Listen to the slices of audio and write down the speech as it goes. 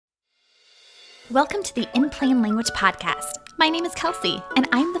Welcome to the In Plain Language podcast. My name is Kelsey, and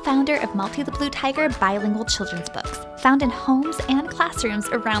I'm the founder of Malti the Blue Tiger bilingual children's books, found in homes and classrooms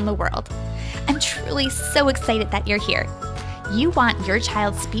around the world. I'm truly so excited that you're here. You want your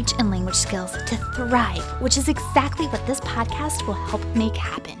child's speech and language skills to thrive, which is exactly what this podcast will help make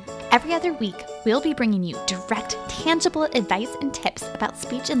happen. Every other week, we'll be bringing you direct, tangible advice and tips about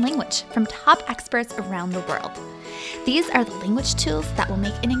speech and language from top experts around the world. These are the language tools that will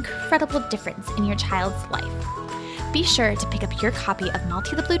make an incredible difference in your child's life. Be sure to pick up your copy of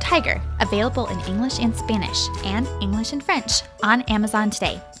Malti the Blue Tiger, available in English and Spanish, and English and French, on Amazon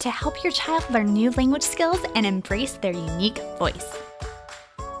today to help your child learn new language skills and embrace their unique voice.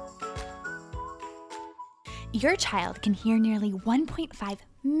 Your child can hear nearly 1.5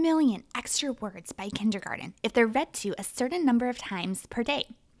 million extra words by kindergarten if they're read to a certain number of times per day.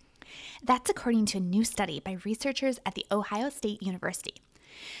 That's according to a new study by researchers at The Ohio State University.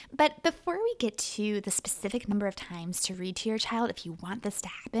 But before we get to the specific number of times to read to your child if you want this to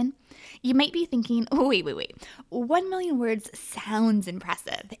happen, you might be thinking, wait. 1 million words sounds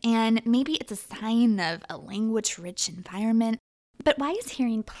impressive, and maybe it's a sign of a language-rich environment. But why is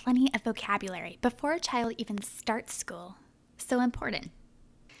hearing plenty of vocabulary before a child even starts school so important?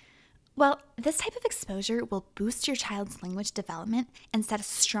 Well, this type of exposure will boost your child's language development and set a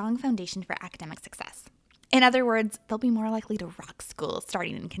strong foundation for academic success. In other words, they'll be more likely to rock school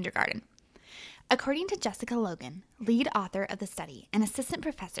starting in kindergarten. According to Jessica Logan, lead author of the study and assistant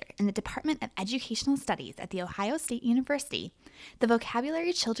professor in the Department of Educational Studies at The Ohio State University, the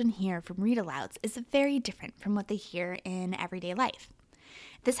vocabulary children hear from read-alouds is very different from what they hear in everyday life.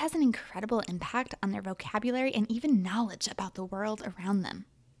 This has an incredible impact on their vocabulary and even knowledge about the world around them.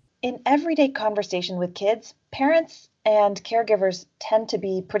 In everyday conversation with kids, parents and caregivers tend to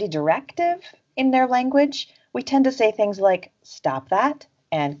be pretty directive in their language. We tend to say things like, stop that,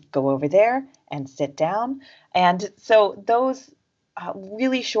 and go over there, and sit down. And so those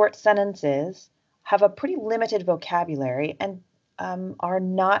really short sentences have a pretty limited vocabulary and are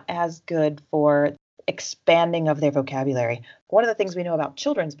not as good for expanding of their vocabulary. One of the things we know about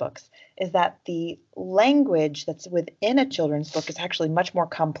children's books is that the language that's within a children's book is actually much more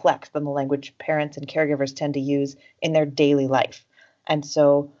complex than the language parents and caregivers tend to use in their daily life. And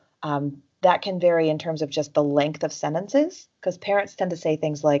so that can vary in terms of just the length of sentences, because parents tend to say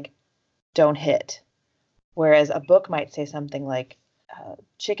things like, don't hit, whereas a book might say something like,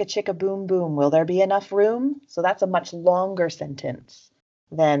 chicka chicka boom boom, will there be enough room? So that's a much longer sentence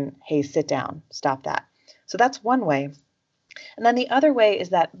than, hey, sit down, stop that. So that's one way. And then the other way is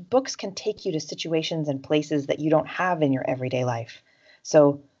that books can take you to situations and places that you don't have in your everyday life.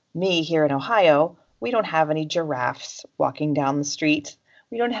 So me here in Ohio, we don't have any giraffes walking down the street.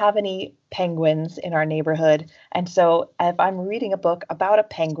 We don't have any penguins in our neighborhood. And so if I'm reading a book about a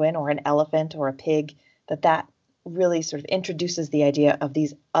penguin or an elephant or a pig, that really sort of introduces the idea of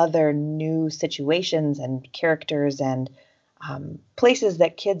these other new situations and characters and places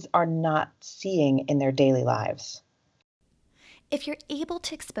that kids are not seeing in their daily lives. If you're able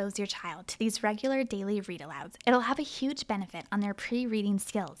to expose your child to these regular daily read-alouds, it'll have a huge benefit on their pre-reading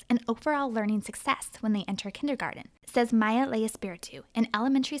skills and overall learning success when they enter kindergarten, says Maya Leespiritu, an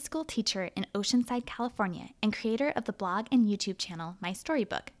elementary school teacher in Oceanside, California, and creator of the blog and YouTube channel My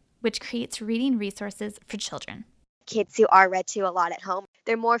Storybook, which creates reading resources for children. Kids who are read to a lot at home,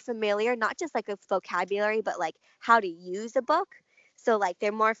 they're more familiar, not just like with vocabulary, but like how to use a book. So like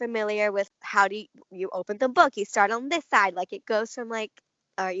they're more familiar with how do you open the book, you start on this side, like it goes from like,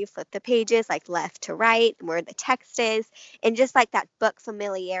 you flip the pages like left to right, where the text is, and just like that book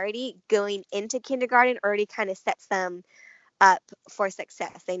familiarity going into kindergarten already kind of sets them up for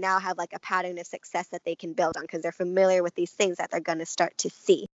success. They now have like a pattern of success that they can build on because they're familiar with these things that they're going to start to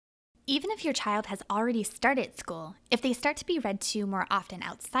see. Even if your child has already started school, if they start to be read to more often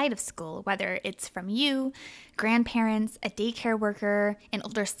outside of school, whether it's from you, grandparents, a daycare worker, an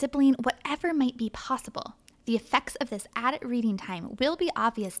older sibling, whatever might be possible, the effects of this added reading time will be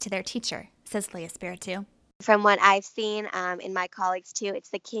obvious to their teacher, says Leespiritu. From what I've seen in my colleagues too, it's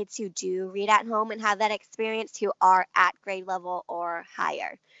the kids who do read at home and have that experience who are at grade level or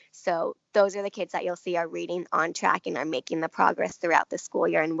higher. So those are the kids that you'll see are reading on track and are making the progress throughout the school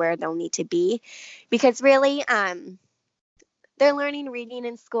year and where they'll need to be. Because really, they're learning reading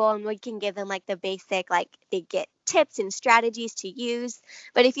in school, and we can give them like the basic, like they get tips and strategies to use.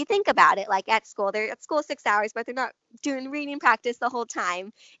 But if you think about it, like at school, they're at school 6 hours, but they're not doing reading practice the whole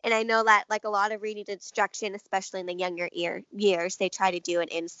time. And I know that like a lot of reading instruction, especially in the younger years, they try to do it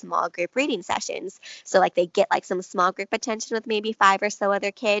in small group reading sessions. So like they get like some small group attention with maybe 5 or so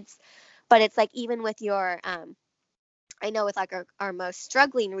other kids. But it's like even with your I know with like our most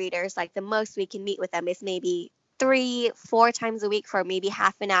struggling readers, like the most we can meet with them is maybe 3, 4 times a week for maybe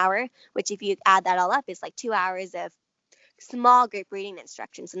half an hour, which if you add that all up is like 2 hours of small group reading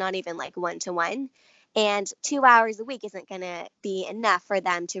instruction, so not even like one-to-one. And 2 hours a week isn't going to be enough for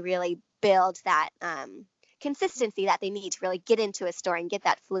them to really build that consistency that they need to really get into a story and get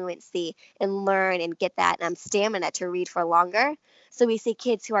that fluency and learn and get that stamina to read for longer. So we see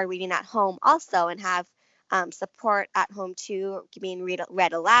kids who are reading at home also and have support at home too, being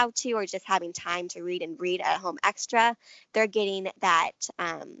read aloud to, or just having time to read and read at home extra. They're getting that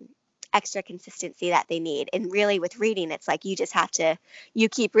extra consistency that they need. And really with reading, it's like you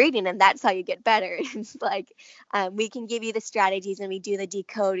keep reading and that's how you get better. It's like we can give you the strategies and we do the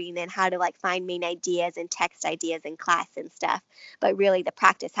decoding and how to like find main ideas and text ideas in class and stuff. But really the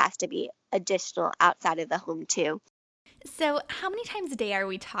practice has to be additional outside of the home too. So, how many times a day are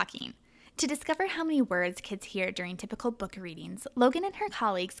we talking? To discover how many words kids hear during typical book readings, Logan and her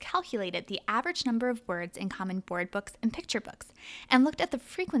colleagues calculated the average number of words in common board books and picture books and looked at the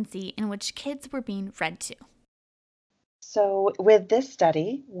frequency in which kids were being read to. So with this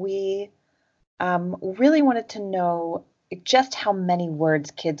study, we really wanted to know just how many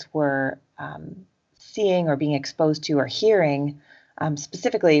words kids were seeing or being exposed to or hearing,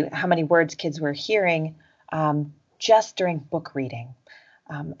 specifically how many words kids were hearing just during book reading.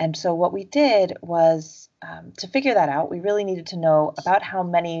 And so what we did was to figure that out, we really needed to know about how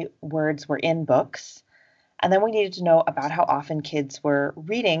many words were in books. And then we needed to know about how often kids were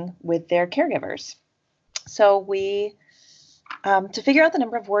reading with their caregivers. So to figure out the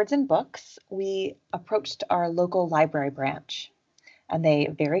number of words in books, we approached our local library branch. And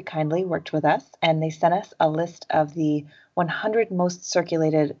they very kindly worked with us, and they sent us a list of the 100 most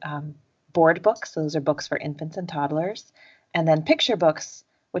circulated board books. Those are books for infants and toddlers. And then picture books,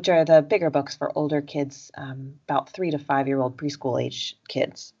 which are the bigger books for older kids, about 3 to 5-year-old preschool age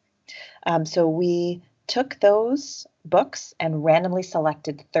kids. So we took those books and randomly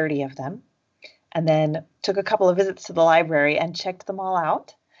selected 30 of them, and then took a couple of visits to the library and checked them all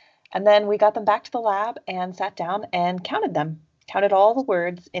out. And then we got them back to the lab and sat down and counted all the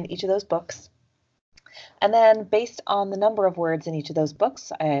words in each of those books. And then based on the number of words in each of those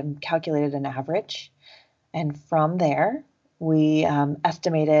books, I calculated an average. And from there, we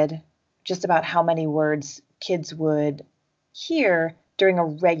estimated just about how many words kids would hear during a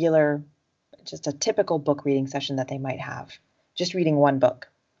regular, just a typical book reading session that they might have, just reading one book.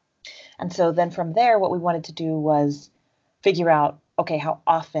 And so then from there, what we wanted to do was figure out, okay, how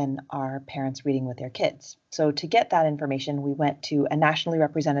often are parents reading with their kids? So to get that information, we went to a nationally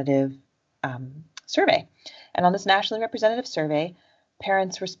representative survey. And on this nationally representative survey,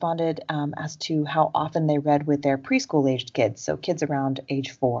 parents responded as to how often they read with their preschool-aged kids, so kids around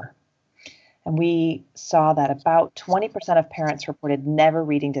age 4. And we saw that about 20% of parents reported never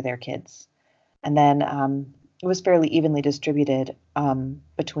reading to their kids. And then it was fairly evenly distributed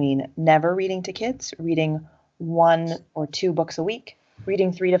between never reading to kids, reading 1 or 2 books a week,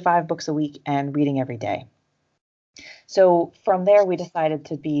 reading 3 to 5 books a week, and reading every day. So from there, we decided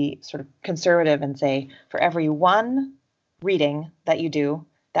to be sort of conservative and say, for every 1 reading that you do,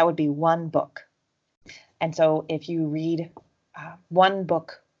 that would be 1 book. And so if you read 1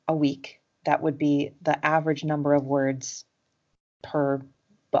 book a week, that would be the average number of words per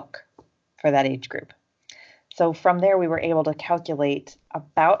book for that age group. So from there, we were able to calculate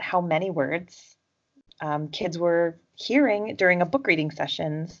about how many words kids were hearing during book reading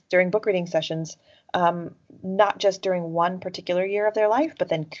sessions, not just during one particular year of their life, but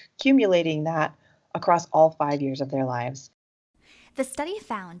then accumulating that across all 5 years of their lives. The study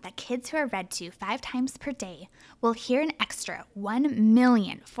found that kids who are read to 5 times per day will hear an extra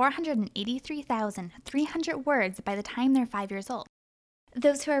 1,483,300 words by the time they're 5 years old.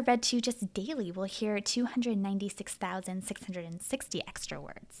 Those who are read to just daily will hear 296,660 extra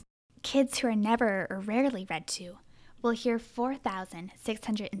words. Kids who are never or rarely read to will hear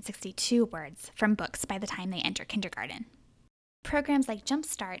 4,662 words from books by the time they enter kindergarten. Programs like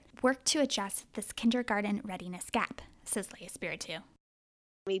Jumpstart work to address this kindergarten readiness gap, says Leah Spiritu.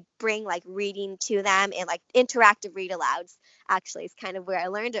 We bring like reading to them and like interactive read alouds actually is kind of where I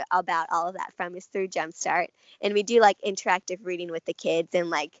learned about all of that from, is through Jumpstart. And we do like interactive reading with the kids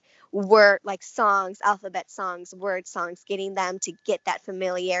and like word, like songs, alphabet songs, word songs, getting them to get that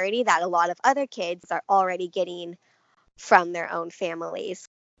familiarity that a lot of other kids are already getting from their own families.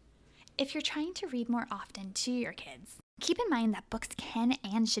 If you're trying to read more often to your kids, keep in mind that books can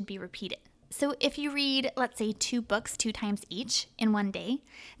and should be repeated. So if you read, let's say, 2 books 2 times each in one day,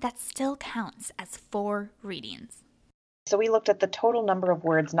 that still counts as 4 readings. So we looked at the total number of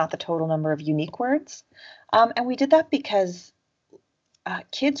words, not the total number of unique words. And we did that because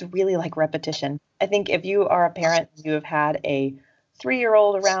kids really like repetition. I think if you are a parent, you have had a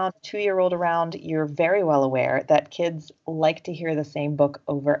 3-year-old around, a 2-year-old around, you're very well aware that kids like to hear the same book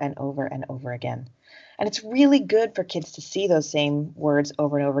over and over and over again. And it's really good for kids to see those same words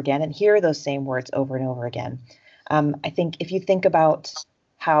over and over again and hear those same words over and over again. I think if you think about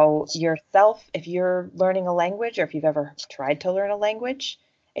how yourself, if you're learning a language or if you've ever tried to learn a language,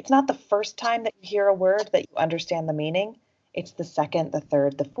 it's not the first time that you hear a word that you understand the meaning. It's the second, the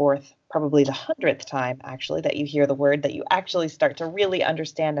third, the fourth, probably the 100th time actually that you hear the word that you actually start to really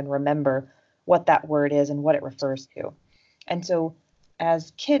understand and remember what that word is and what it refers to. And so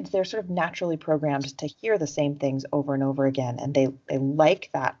as kids, they're sort of naturally programmed to hear the same things over and over again, and they like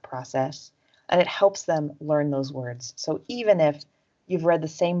that process, and it helps them learn those words. So even if you've read the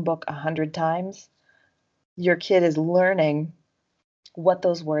same book 100 times, your kid is learning what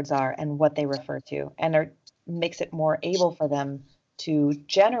those words are and what they refer to, and makes it more able for them to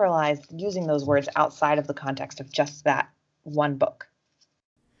generalize using those words outside of the context of just that one book.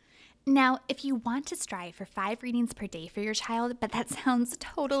 Now, if you want to strive for 5 readings per day for your child, but that sounds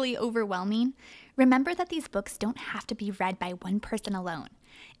totally overwhelming, remember that these books don't have to be read by one person alone.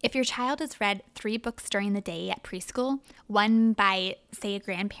 If your child has read 3 books during the day at preschool, one by, say, a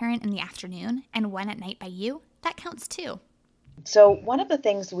grandparent in the afternoon, and one at night by you, that counts too. So one of the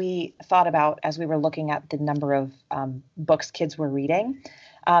things we thought about as we were looking at the number of books kids were reading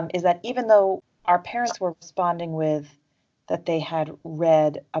is that even though our parents were responding with that they had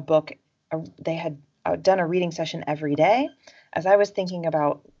read a book, they had done a reading session every day, as I was thinking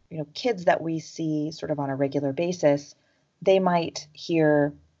about kids that we see sort of on a regular basis, they might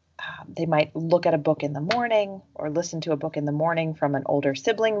they might look at a book in the morning or listen to a book in the morning from an older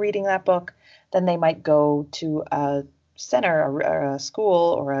sibling reading that book. Then they might go to a center or a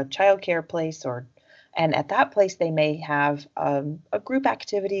school or a childcare place, and at that place they may have a group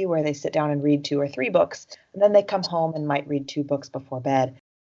activity where they sit down and read 2 or 3 books, and then they come home and might read 2 books before bed.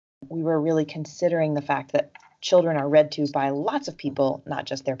 We were really considering the fact that children are read to by lots of people, not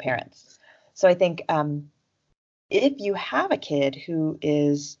just their parents. So I think if you have a kid who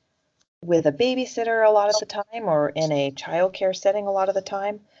is with a babysitter a lot of the time or in a childcare setting a lot of the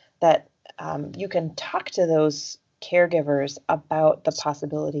time, that you can talk to those caregivers about the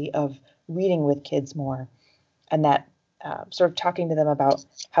possibility of reading with kids more, and that sort of talking to them about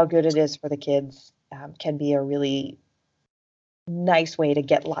how good it is for the kids can be a really nice way to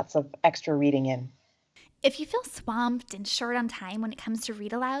get lots of extra reading in. If you feel swamped and short on time when it comes to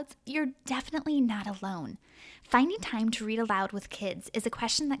read alouds, you're definitely not alone. Finding time to read aloud with kids is a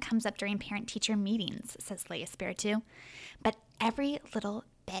question that comes up during parent-teacher meetings, says Leah Spiritu, but every little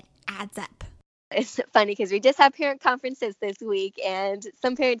bit adds up. It's funny because we just had parent conferences this week, and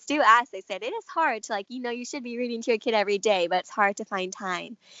some parents do ask, they said, it is hard to you should be reading to your kid every day, but it's hard to find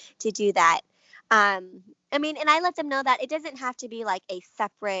time to do that. And I let them know that it doesn't have to be like a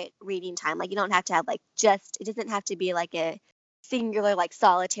separate reading time. You don't have to have it doesn't have to be like a singular,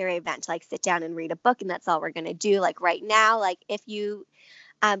 solitary event to sit down and read a book and that's all we're going to do. Right now, if you,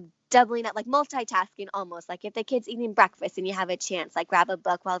 doubling up, multitasking almost, if the kid's eating breakfast and you have a chance, grab a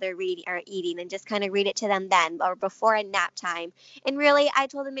book while they're reading or eating and just kind of read it to them then or before a nap time. And really, I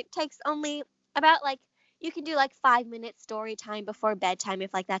told them it takes only about you can do 5 minutes story time before bedtime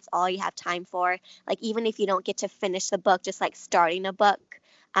if that's all you have time for. Even if you don't get to finish the book, just starting a book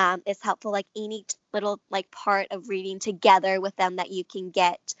is helpful. Any little part of reading together with them that you can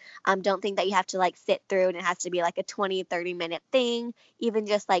get. Don't think that you have to sit through and it has to be a 20-30 minute thing. Even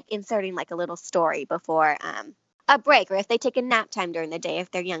just inserting a little story before a break, or if they take a nap time during the day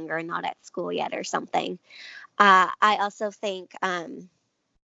if they're younger and not at school yet or something. I also think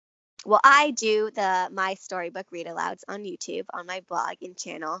I do my storybook read alouds on YouTube on my blog and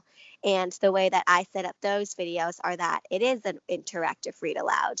channel, and the way that I set up those videos are that it is an interactive read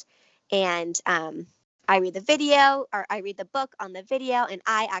aloud, and I read the video or I read the book on the video, and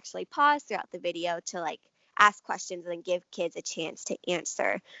I actually pause throughout the video to ask questions and then give kids a chance to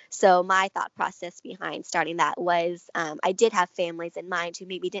answer. So my thought process behind starting that was I did have families in mind who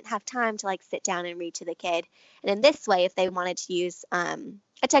maybe didn't have time to sit down and read to the kid, and in this way, if they wanted to use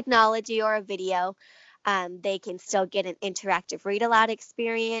a technology or a video, they can still get an interactive read aloud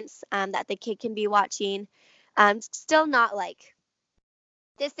experience that the kid can be watching. Still not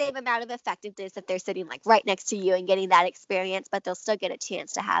the same amount of effectiveness if they're sitting right next to you and getting that experience, but they'll still get a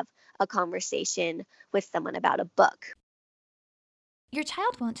chance to have a conversation with someone about a book. Your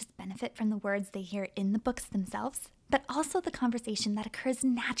child won't just benefit from the words they hear in the books themselves, but also the conversation that occurs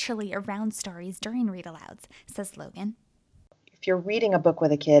naturally around stories during read alouds, says Logan. if you're reading a book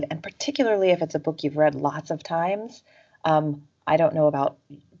with a kid, and particularly if it's a book you've read lots of times, I don't know about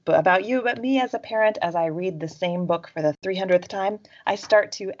you, but me as a parent, as I read the same book for the 300th time, I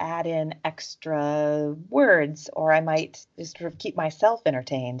start to add in extra words, or I might just sort of keep myself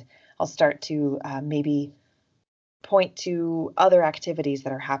entertained. I'll start to maybe point to other activities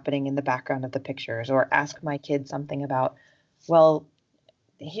that are happening in the background of the pictures, or ask my kid something about, well,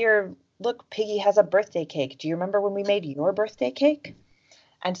 here, look, Piggy has a birthday cake. Do you remember when we made your birthday cake?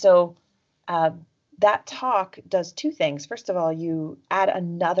 And so that talk does two things. First of all, you add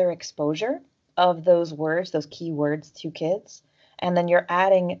another exposure of those words, those key words to kids, and then you're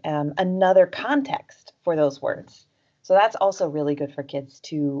adding another context for those words. So that's also really good for kids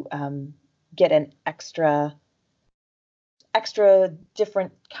to get an extra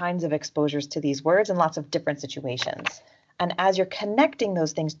different kinds of exposures to these words in lots of different situations. And as you're connecting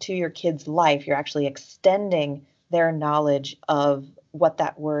those things to your kid's life, you're actually extending their knowledge of what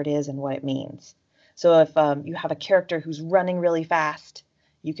that word is and what it means. So if you have a character who's running really fast,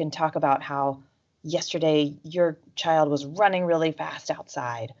 you can talk about how yesterday your child was running really fast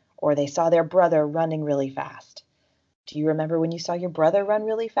outside, or they saw their brother running really fast. Do you remember when you saw your brother run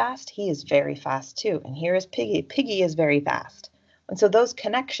really fast? He is very fast too. And here is Piggy. Piggy is very fast. And so those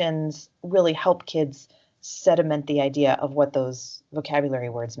connections really help kids sediment the idea of what those vocabulary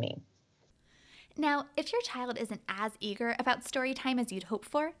words mean. Now, if your child isn't as eager about story time as you'd hope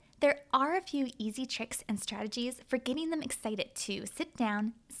for, there are a few easy tricks and strategies for getting them excited to sit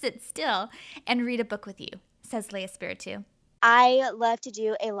down, sit still, and read a book with you, says Leah Spiritu. I love to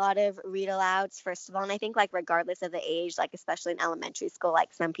do a lot of read alouds, first of all, and I think like regardless of the age, like especially in elementary school,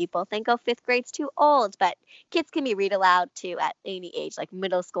 like some people think, oh, 5th grade's too old, but kids can be read aloud too at any age, like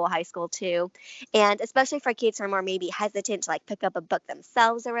middle school, high school too. And especially for kids who are more maybe hesitant to like pick up a book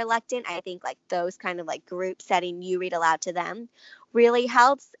themselves or reluctant, I think like those kind of like group setting, you read aloud to them really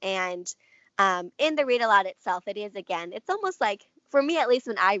helps. And in the read aloud itself, it is, again, it's almost like, for me at least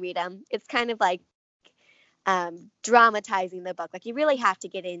when I read them, it's kind of like dramatizing the book. Like you really have to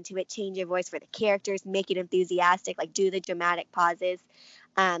get into it, change your voice for the characters, make it enthusiastic, like do the dramatic pauses.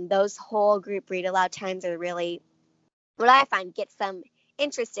 Those whole group read aloud times are really what I find gets them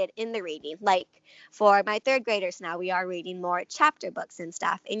interested in the reading. Like for my 3rd graders now, we are reading more chapter books and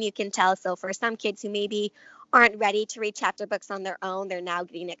stuff, and you can tell. So for some kids who maybe aren't ready to read chapter books on their own, they're now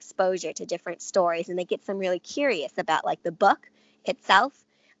getting exposure to different stories, and they get them really curious about like the book itself.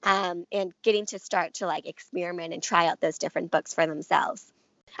 And getting to start to like experiment and try out those different books for themselves.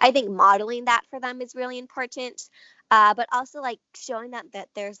 I think modeling that for them is really important, but also like showing them that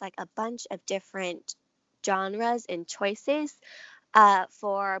there's like a bunch of different genres and choices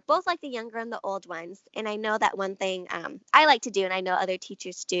for both like the younger and the old ones. And I know that one thing I like to do, and I know other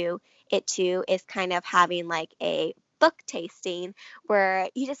teachers do it too, is kind of having like a book tasting where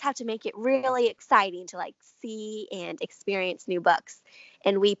you just have to make it really exciting to like see and experience new books.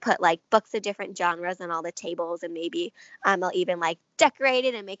 And we put like books of different genres on all the tables, and maybe I'll even like decorate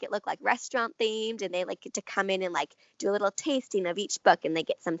it and make it look like restaurant themed, and they like get to come in and like do a little tasting of each book, and they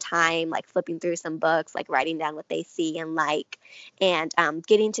get some time like flipping through some books, like writing down what they see and like, and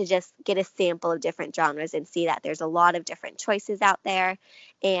getting to just get a sample of different genres and see that there's a lot of different choices out there,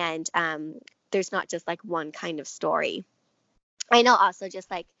 and there's not just like one kind of story. I know also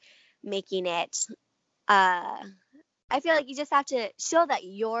just like making it I feel like you just have to show that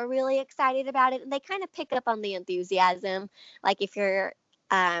you're really excited about it, and they kind of pick up on the enthusiasm. Like if you're,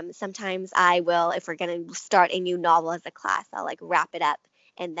 sometimes I will, if we're going to start a new novel as a class, I'll like wrap it up,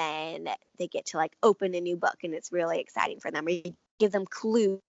 and then they get to like open a new book, and it's really exciting for them. Or you give them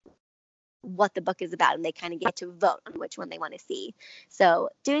clues what the book is about, and they kind of get to vote on which one they want to see. So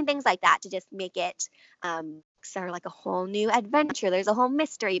doing things like that to just make it sort of like a whole new adventure. There's a whole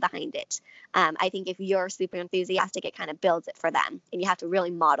mystery behind it. I think if you're super enthusiastic, it kind of builds it for them, and you have to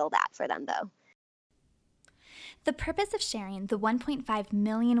really model that for them though. The purpose of sharing the 1.5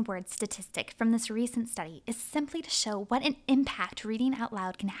 million word statistic from this recent study is simply to show what an impact reading out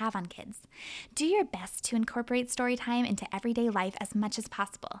loud can have on kids. Do your best to incorporate story time into everyday life as much as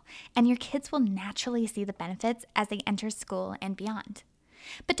possible, and your kids will naturally see the benefits as they enter school and beyond.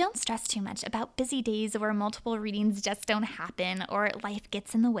 But don't stress too much about busy days where multiple readings just don't happen or life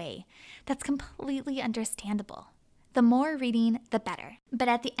gets in the way. That's completely understandable. The more reading, the better. But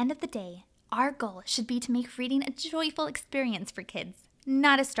at the end of the day, our goal should be to make reading a joyful experience for kids,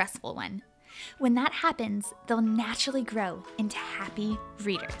 not a stressful one. When that happens, they'll naturally grow into happy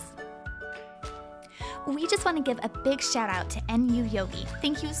readers. We just want to give a big shout out to NU Yogi.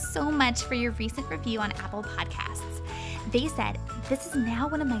 Thank you so much for your recent review on Apple Podcasts. They said, "This is now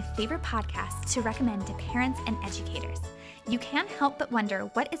one of my favorite podcasts to recommend to parents and educators. You can't help but wonder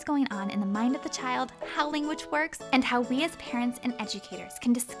what is going on in the mind of the child, how language works, and how we as parents and educators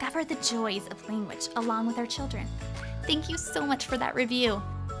can discover the joys of language along with our children. Thank you so much for that review.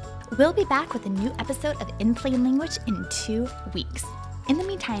 We'll be back with a new episode of In Plain Language in 2 weeks. In the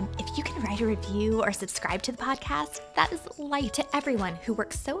meantime, if you can write a review or subscribe to the podcast, that is life to everyone who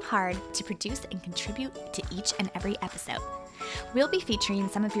works so hard to produce and contribute to each and every episode. We'll be featuring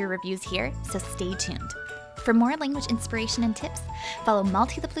some of your reviews here, so stay tuned. For more language inspiration and tips, follow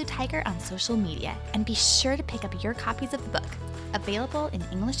Malty the Blue Tiger on social media and be sure to pick up your copies of the book, available in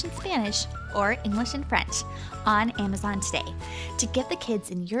English and Spanish or English and French, on Amazon today, to give the kids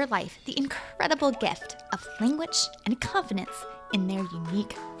in your life the incredible gift of language and confidence in their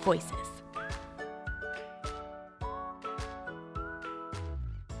unique voices.